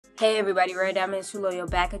Hey everybody, right now I'm in Suloyo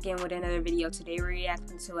back again with another video. Today we're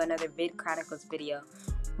reacting to another Vid Chronicles video.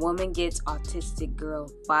 Woman gets autistic girl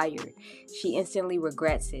fired. She instantly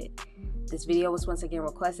regrets it. This video was once again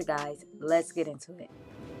requested, guys. Let's get into it.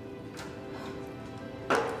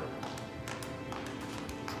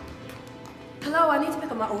 Hello, I need to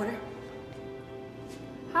pick up my order.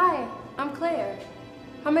 Hi, I'm Claire.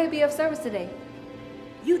 How may I be of service today?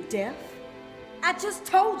 You deaf? I just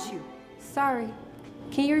told you. Sorry.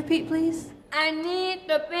 Can you repeat, please? I need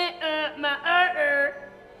to pick up my order.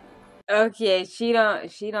 Okay, she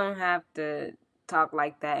don't have to talk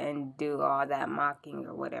like that and do all that mocking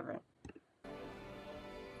or whatever.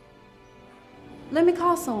 Let me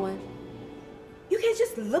call someone. You can't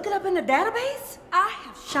just look it up in the database? I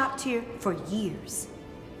have shopped here for years.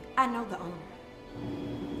 I know the owner.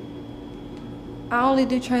 I only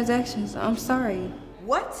do transactions. I'm sorry.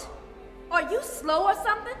 What? Are you slow or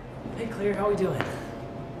something? Hey Claire, how are we doing?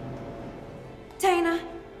 Dana,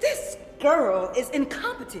 this girl is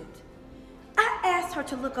incompetent. I asked her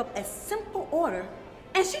to look up a simple order,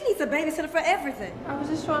 and she needs a babysitter for everything. I was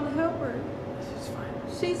just trying to help her. It's fine.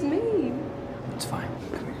 She's mean. It's fine.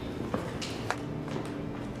 Come here.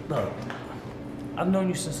 Look, I've known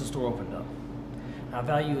you since the store opened up. I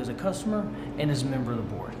value you as a customer and as a member of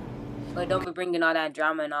the board. But don't be bringing all that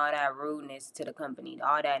drama and all that rudeness to the company,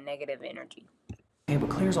 all that negative energy. Okay, but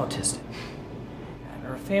Claire's autistic. And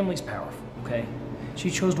her family's powerful, okay? She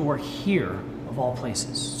chose to work here, of all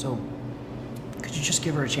places. So, could you just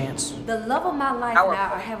give her a chance? The love of my life and I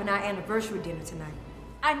are having our anniversary dinner tonight.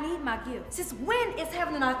 I need my gift. Since when is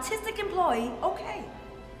having an autistic employee okay?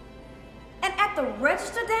 And at the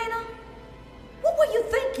register, Dana? What were you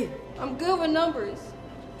thinking? I'm good with numbers.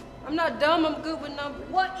 I'm not dumb, I'm good with numbers.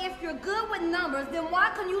 Well, if you're good with numbers, then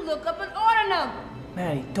why couldn't you look up an order number?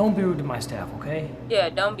 Maddie, don't be rude to my staff, okay? Yeah,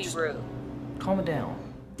 don't be rude. Calm it down.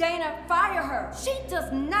 Dana, fire her. She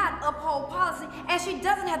does not uphold policy, and she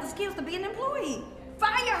doesn't have the skills to be an employee.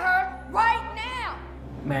 Fire her right now.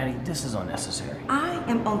 Maddie, this is unnecessary. I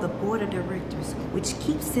am on the board of directors, which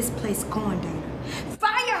keeps this place going, Dana.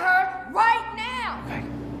 Fire her right now. Okay.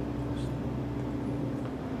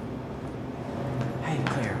 Hey,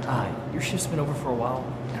 Claire, your shift's been over for a while,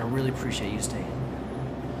 and I really appreciate you staying.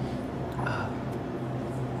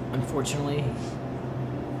 Unfortunately,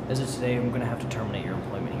 as of today, I'm gonna have to terminate your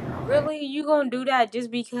employment here. Okay? Really? You gonna do that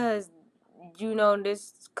just because you know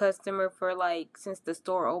this customer for like since the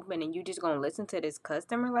store opened and you just gonna listen to this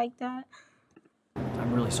customer like that?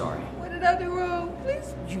 I'm really sorry. What did I do wrong?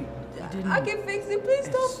 Please. You didn't. I can fix it. Please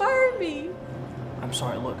don't fire me. I'm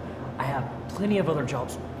sorry. Look, I have plenty of other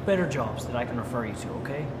jobs, better jobs that I can refer you to.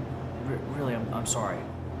 Okay? Really, I'm sorry.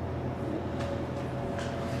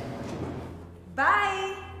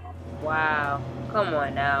 Bye. Wow. Come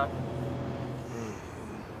on now.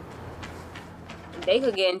 They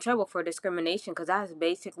could get in trouble for discrimination because that's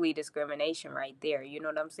basically discrimination right there. You know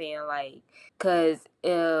what I'm saying? Like, because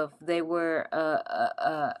if they were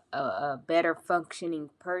a better functioning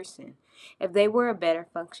person,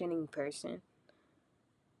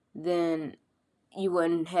 then you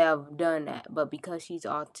wouldn't have done that. But because she's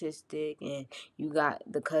autistic and you got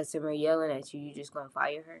the customer yelling at you, you just gonna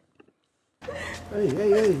fire her?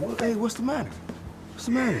 Hey, what's the matter? What's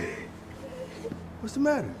the matter? What's the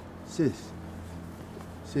matter? Sis.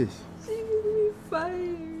 She gonna be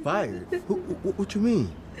fired. Fired? What you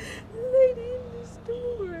mean? Lady in the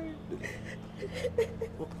store.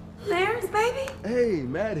 Clarence, baby? Hey,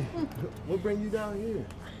 Maddie. What bring you down here?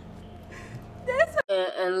 That's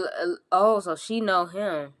Oh, so she know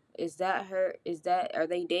him. Is that her? Are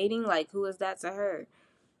they dating? Like, who is that to her?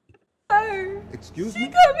 her. Excuse She me?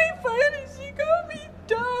 got me fired and she got me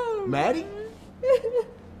dumb. Maddie?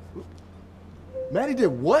 Maddie did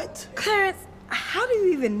what? Clarence, how do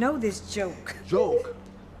you even know this joke? Joke.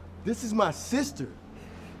 This is my sister.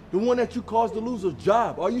 The one that you caused to lose her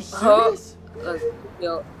job. Are you serious? I didn't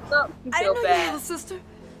know you had a sister.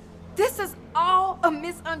 This is all a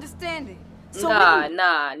misunderstanding. So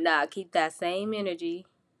Nah. Keep that same energy.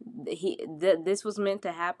 This was meant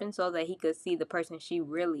to happen so that he could see the person she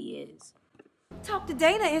really is. Talk to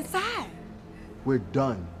Dana inside. We're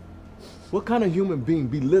done. What kind of human being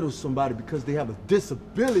belittles somebody because they have a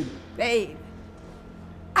disability? Babe,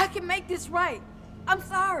 I can make this right. I'm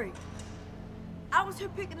sorry. I was here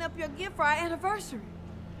picking up your gift for our anniversary.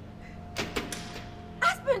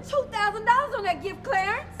 I spent $2,000 on that gift,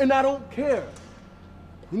 Clarence. And I don't care.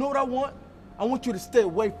 You know what I want? I want you to stay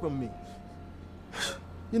away from me.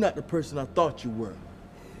 You're not the person I thought you were.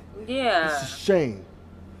 Yeah. It's a shame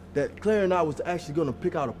that Claire and I was actually going to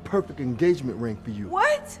pick out a perfect engagement ring for you.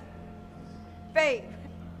 What? Babe,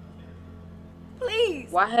 please,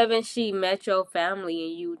 Why haven't she met your family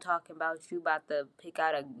and you talking about you about to pick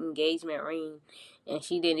out an engagement ring and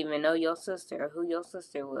she didn't even know your sister or who your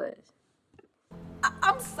sister was?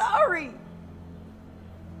 I'm sorry.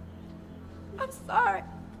 I'm sorry.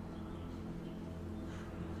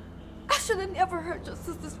 I should have never hurt your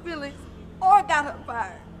sister's feelings or got her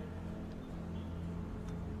fired.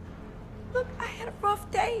 Look, I had a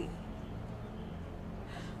rough day.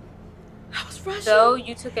 I was rushing. So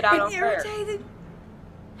you took it out and on irritated. her.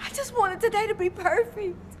 I just wanted today to be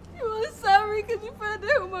perfect. You were sorry because you found out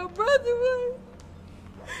who my brother was.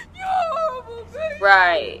 You're horrible, baby.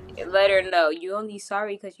 Right. Let her know. You only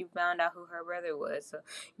sorry because you found out who her brother was. So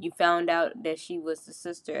you found out that she was the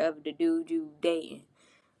sister of the dude you dating.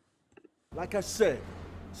 Like I said,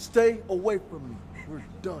 stay away from me. We're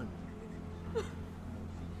done.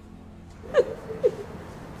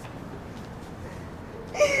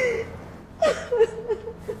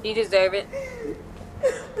 You deserve it.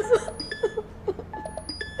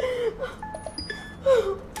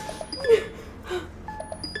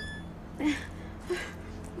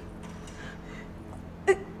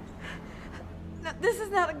 No, this is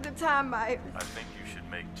not a good time, Mike. I think you should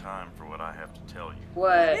make time for what I have to tell you. What?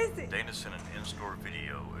 What is it? Dana sent an in-store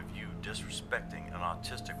video of you disrespecting an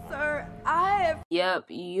autistic woman. Sir, I have Yep,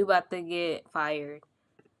 you about to get fired.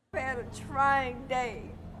 had a trying day.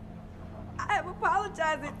 I am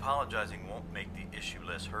apologizing. Apologizing won't make the issue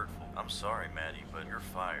less hurtful. I'm sorry, Maddie, but you're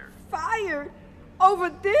fired. Fired over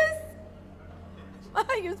this?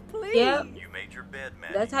 Myers, please. Yep. You made your bed,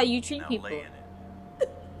 Maddie. That's how you treat Now people. lay in it.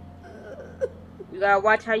 You gotta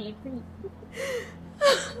watch how you treat.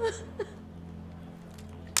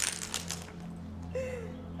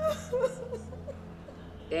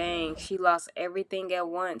 Dang, she lost everything at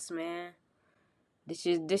once, man. This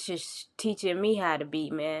is teaching me how to be,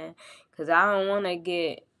 man. Cause I don't want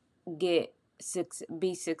to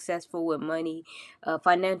be successful with money,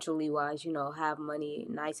 financially wise. You know, have money,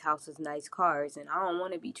 nice houses, nice cars, and I don't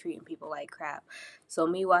want to be treating people like crap. So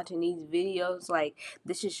me watching these videos, like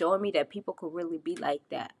this is showing me that people could really be like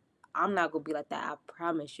that. I'm not gonna be like that. I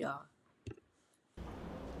promise y'all.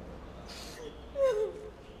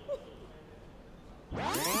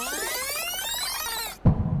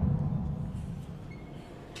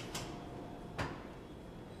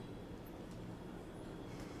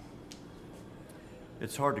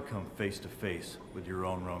 It's hard to come face to face with your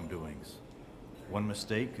own wrongdoings. One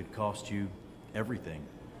mistake could cost you everything.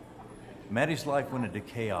 Maddie's life went into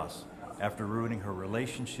chaos after ruining her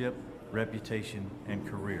relationship, reputation, and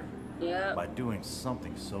career by doing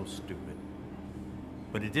something so stupid.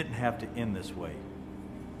 But it didn't have to end this way.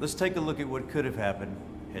 Let's take a look at what could have happened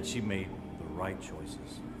had she made the right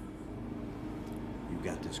choices. You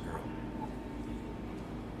got this, girl.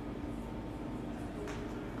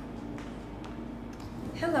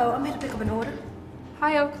 Hello, I'm here to pick up an order.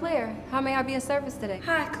 Hi, I'm Claire. How may I be of service today?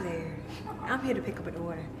 Hi, Claire. I'm here to pick up an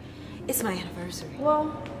order. It's my anniversary.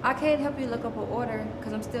 Well, I can't help you look up an order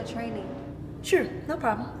because I'm still training. Sure, no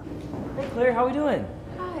problem. Hey Claire, how we doing?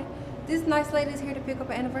 Hi. This nice lady is here to pick up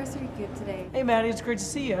an anniversary gift today. Hey Maddie, it's great to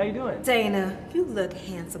see you. How you doing? Dana, you look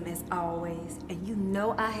handsome as always, and you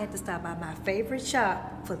know I had to stop by my favorite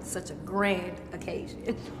shop for such a grand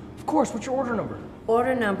occasion. Of course, what's your order number?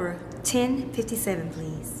 Order number 1057,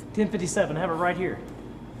 please. 1057, I have it right here.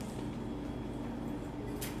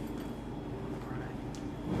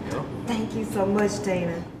 Go. Thank you so much,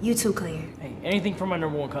 Dana. You too, Claire. Hey, anything for my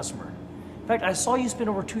 #1 customer. In fact, I saw you spend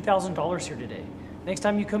over $2,000 here today. Next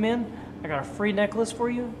time you come in, I got a free necklace for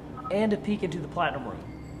you and a peek into the platinum room.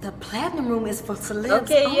 The platinum room is for celebs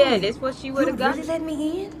Okay, only. yeah, this what she would have You got. really let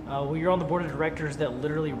me in? Well, you're on the board of directors that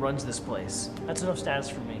literally runs this place. That's enough status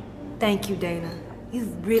for me. Thank you, Dana.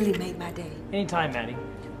 You've really made my day. Anytime, Maddie.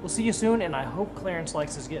 We'll see you soon, and I hope Clarence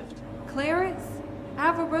likes his gift. Clarence? I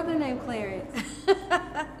have a brother named Clarence.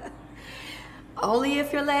 Only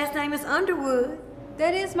if your last name is Underwood.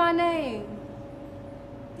 That is my name.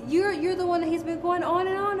 You're the one that he's been going on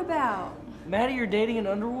and on about. Maddie, you're dating in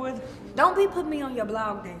Underwood? Don't be putting me on your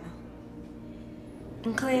blog, Dana.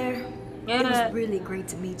 And Claire, it was really great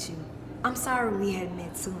to meet you. I'm sorry we hadn't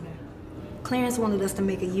met sooner. Clarence wanted us to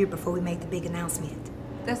make a year before we made the big announcement.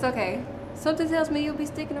 That's okay. Something tells me you'll be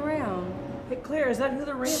sticking around. Hey, Claire, is that who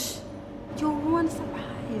the ring? You'll ruin the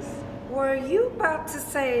surprise. Were you about to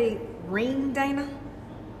say ring, Dana?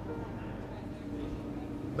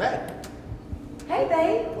 Matt, Hey,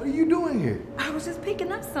 babe. what are you doing here? I was just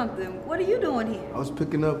picking up something. What are you doing here? I was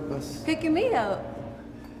picking up Picking me up.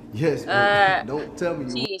 Yes, but don't tell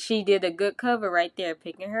me you She did a good cover right there,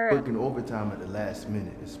 picking her were up. working overtime at the last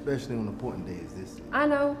minute, especially on important days this. I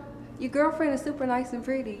know. Your girlfriend is super nice and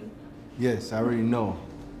pretty. Yes, I already know.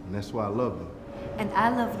 And that's why I love you. And I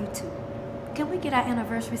love you too. Can we get our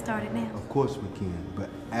anniversary started now? Of course we can, but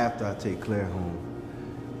after I take Claire home.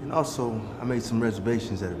 And also, I made some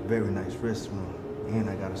reservations at a very nice restaurant,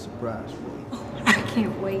 and I got a surprise for you. Oh, I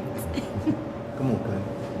can't wait. Come on, Claire.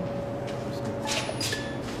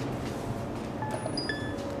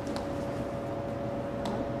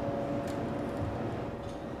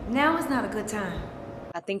 Now is not a good time.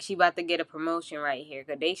 I think she about to get a promotion right here,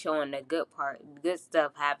 because they showing the good part, good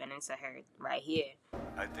stuff happening to her right here.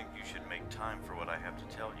 I think you should make time for what I have to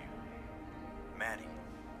tell you. Maddie,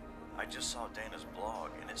 I just saw Dana's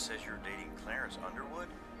blog, and it says you're dating Clarence Underwood.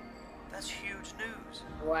 That's huge news.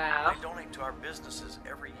 Wow. They donate to our businesses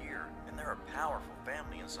every year, and they're a powerful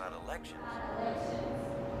family inside elections.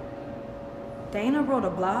 Dana wrote a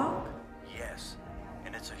blog? Yes,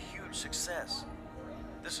 and it's a huge success.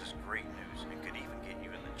 This is great news and could even get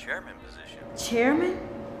you in the chairman position. Chairman?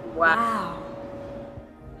 Wow.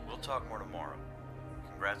 We'll talk more tomorrow.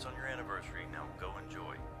 Congrats on your anniversary. Now go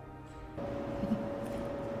enjoy.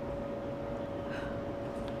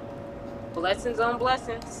 Blessings on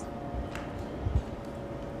blessings.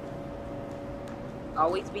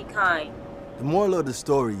 Always be kind. The moral of the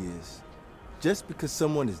story is, just because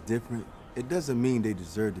someone is different, it doesn't mean they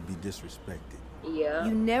deserve to be disrespected. Yeah.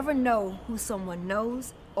 You never know who someone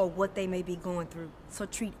knows or what they may be going through. So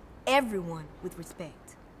treat everyone with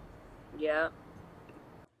respect. Yeah.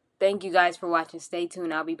 Thank you guys for watching. Stay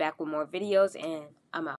tuned. I'll be back with more videos, and I'm out.